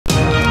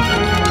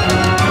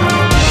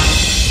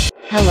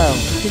Hello,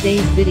 today's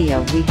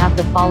video we have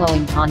the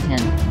following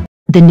content.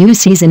 The new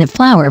season of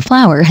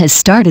Flower has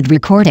started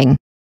recording.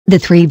 The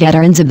 3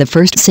 veterans of the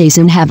first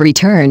season have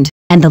returned,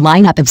 and the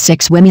lineup of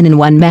 6 women and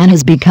 1 man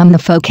has become the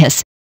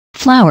focus.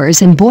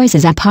 Flowers and Boys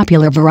is a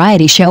popular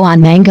variety show on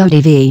Mango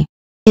TV.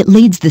 It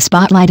leads the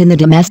spotlight in the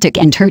domestic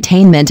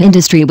entertainment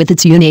industry with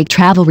its unique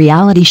travel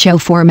reality show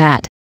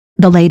format.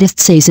 The latest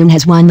season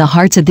has won the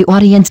hearts of the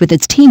audience with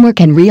its teamwork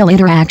and real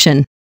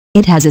interaction.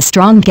 It has a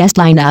strong guest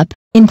lineup,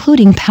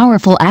 including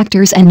powerful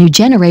actors and new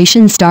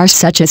generation stars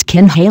such as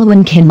Kin Halo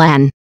and Kin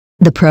Lan.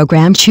 The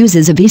program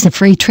chooses a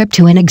visa-free trip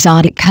to an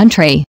exotic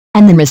country,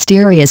 and the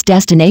mysterious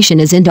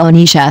destination is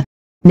Indonesia.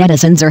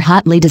 Netizens are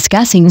hotly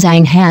discussing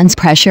Zhang Han's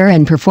pressure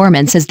and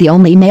performance as the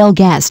only male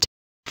guest.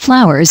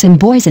 Flowers and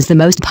Boys is the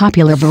most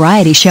popular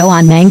variety show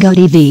on Mango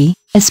TV,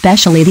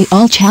 especially the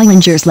All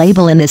Challengers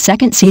label in the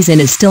second season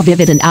is still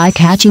vivid and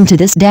eye-catching to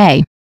this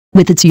day.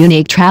 With its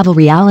unique travel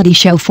reality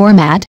show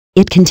format,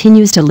 it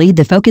continues to lead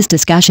the focused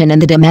discussion in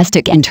the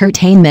domestic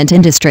entertainment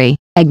industry,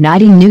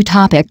 igniting new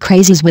topic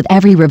crazes with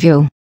every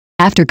review.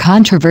 After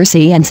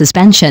controversy and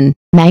suspension,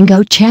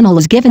 Mango Channel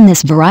has given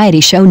this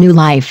variety show new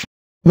life.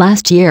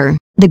 Last year,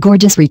 the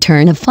gorgeous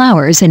return of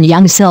Flowers and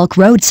Young Silk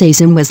Road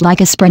season was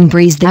like a spring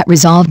breeze that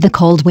resolved the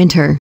cold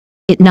winter.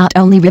 It not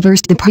only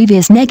reversed the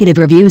previous negative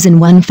reviews in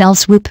one fell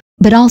swoop,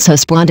 but also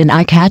spawned an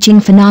eye-catching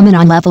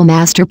phenomenon-level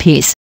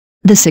masterpiece.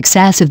 The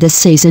success of this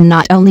season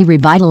not only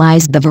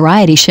revitalized the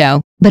variety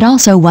show, but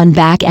also won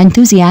back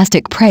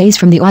enthusiastic praise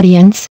from the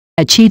audience,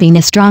 achieving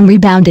a strong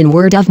rebound in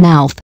word of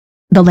mouth.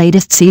 The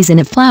latest season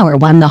of Flower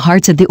won the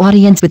hearts of the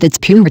audience with its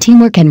pure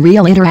teamwork and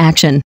real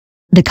interaction.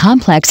 The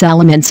complex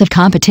elements of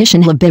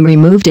competition have been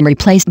removed and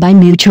replaced by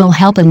mutual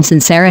help and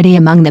sincerity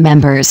among the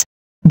members.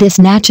 This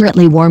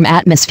naturally warm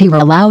atmosphere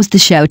allows the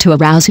show to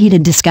arouse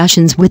heated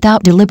discussions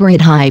without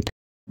deliberate hype.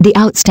 The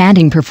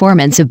outstanding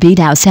performance of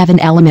Bidao 7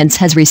 Elements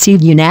has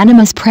received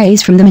unanimous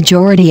praise from the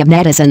majority of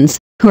netizens,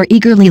 who are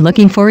eagerly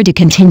looking forward to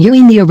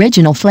continuing the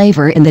original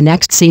flavor in the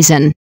next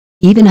season.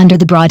 Even under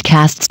the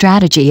broadcast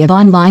strategy of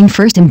online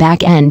first and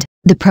back end,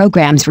 the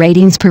program's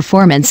ratings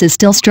performance is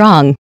still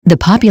strong. The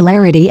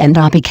popularity and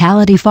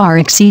topicality far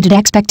exceeded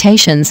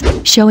expectations,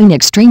 showing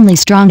extremely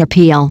strong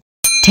appeal.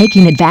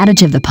 Taking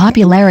advantage of the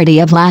popularity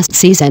of last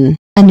season,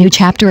 a new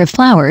chapter of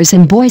Flowers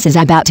and Boys is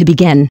about to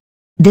begin.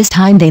 This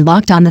time they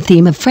locked on the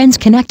theme of friends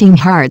connecting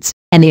hearts,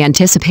 and the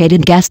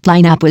anticipated guest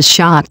lineup was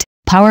shocked.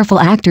 Powerful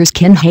actors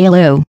Kin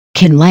Halo,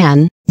 Kin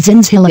Lan,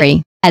 Zins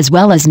Hillary, as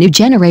well as new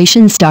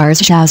generation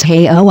stars Xiao's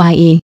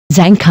Haoye,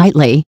 Zhang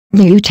Kaitley,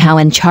 Liu Tao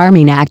and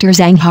charming actor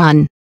Zhang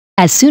Han.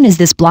 As soon as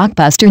this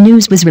blockbuster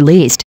news was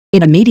released,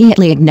 it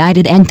immediately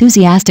ignited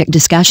enthusiastic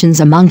discussions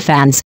among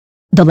fans.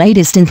 The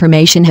latest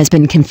information has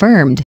been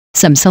confirmed.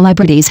 Some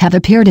celebrities have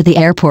appeared at the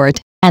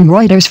airport, and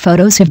Reuters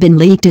photos have been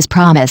leaked as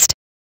promised.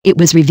 It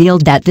was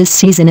revealed that this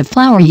season of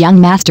Flower young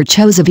master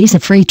chose a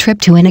visa-free trip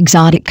to an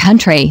exotic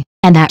country,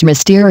 and that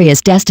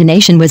mysterious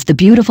destination was the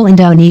beautiful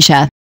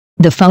Indonesia.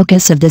 The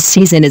focus of this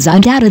season is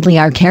undoubtedly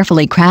our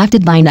carefully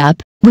crafted lineup,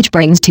 which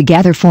brings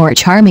together 4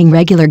 charming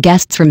regular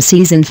guests from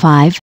Season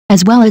 5,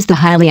 as well as the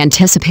highly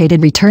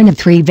anticipated return of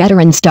 3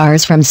 veteran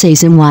stars from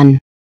Season 1.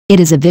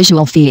 It is a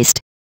visual feast.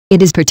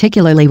 It is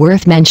particularly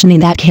worth mentioning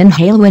that Kin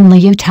Halo and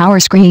Liu Tao are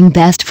screen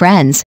best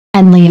friends,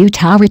 and Liu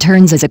Tao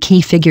returns as a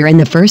key figure in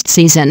the first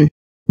season.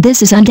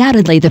 This is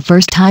undoubtedly the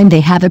first time they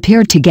have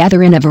appeared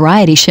together in a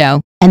variety show,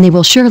 and they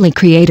will surely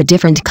create a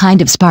different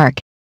kind of spark.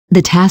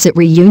 The tacit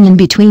reunion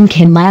between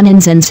Kin Lan and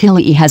Zins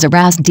Hillary has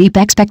aroused deep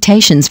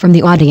expectations from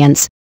the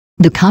audience.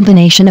 The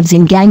combination of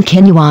Zinggang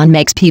Kin Yuan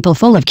makes people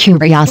full of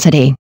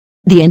curiosity.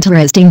 The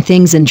interesting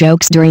things and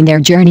jokes during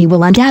their journey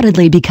will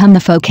undoubtedly become the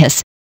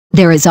focus.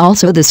 There is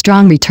also the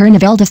strong return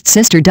of eldest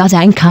sister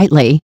Zhang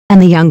Kaitley, and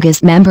the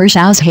youngest member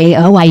Xiao's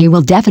Haoye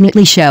will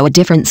definitely show a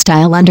different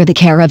style under the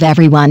care of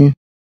everyone.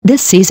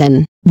 This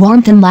season,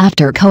 warmth and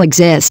laughter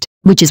coexist,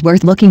 which is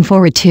worth looking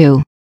forward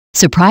to.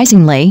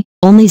 Surprisingly,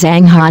 only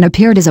Zhang Han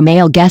appeared as a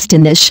male guest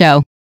in this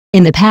show.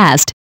 In the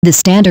past, the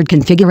standard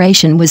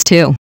configuration was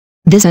 2.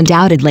 This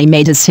undoubtedly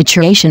made his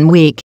situation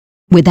weak.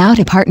 Without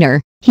a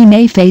partner, he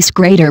may face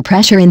greater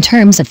pressure in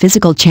terms of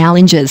physical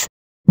challenges.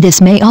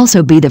 This may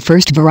also be the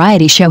first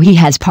variety show he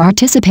has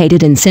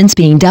participated in since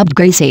being dubbed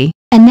Gracie,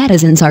 and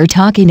netizens are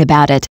talking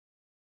about it.